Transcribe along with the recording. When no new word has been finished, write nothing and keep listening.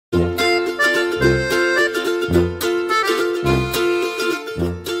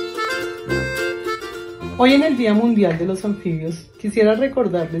Hoy en el Día Mundial de los Anfibios, quisiera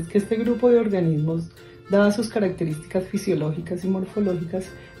recordarles que este grupo de organismos, dadas sus características fisiológicas y morfológicas,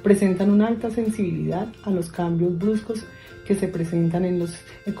 presentan una alta sensibilidad a los cambios bruscos que se presentan en los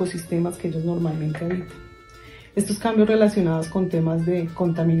ecosistemas que ellos normalmente habitan. Estos cambios relacionados con temas de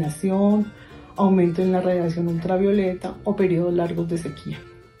contaminación, aumento en la radiación ultravioleta o periodos largos de sequía.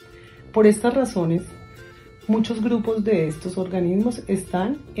 Por estas razones, muchos grupos de estos organismos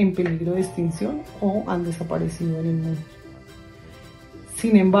están en peligro de extinción o han desaparecido en el mundo.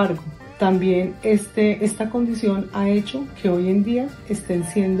 Sin embargo, también esta condición ha hecho que hoy en día estén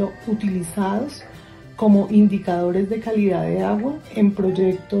siendo utilizados como indicadores de calidad de agua en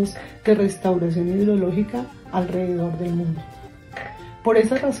proyectos de restauración hidrológica alrededor del mundo. Por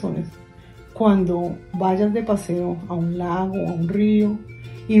esas razones, cuando vayas de paseo a un lago o a un río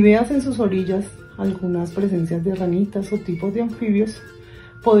y veas en sus orillas algunas presencias de ranitas o tipos de anfibios,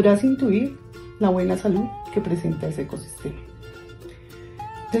 podrás intuir la buena salud que presenta ese ecosistema.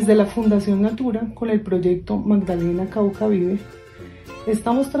 Desde la Fundación Natura, con el proyecto Magdalena Cauca Vive,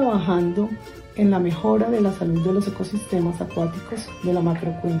 estamos trabajando en la mejora de la salud de los ecosistemas acuáticos de la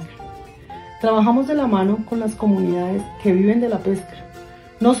macrocuenca. Trabajamos de la mano con las comunidades que viven de la pesca,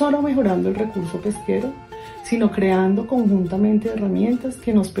 no solo mejorando el recurso pesquero, sino creando conjuntamente herramientas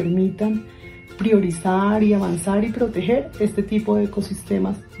que nos permitan priorizar y avanzar y proteger este tipo de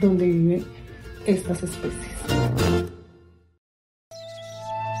ecosistemas donde viven estas especies.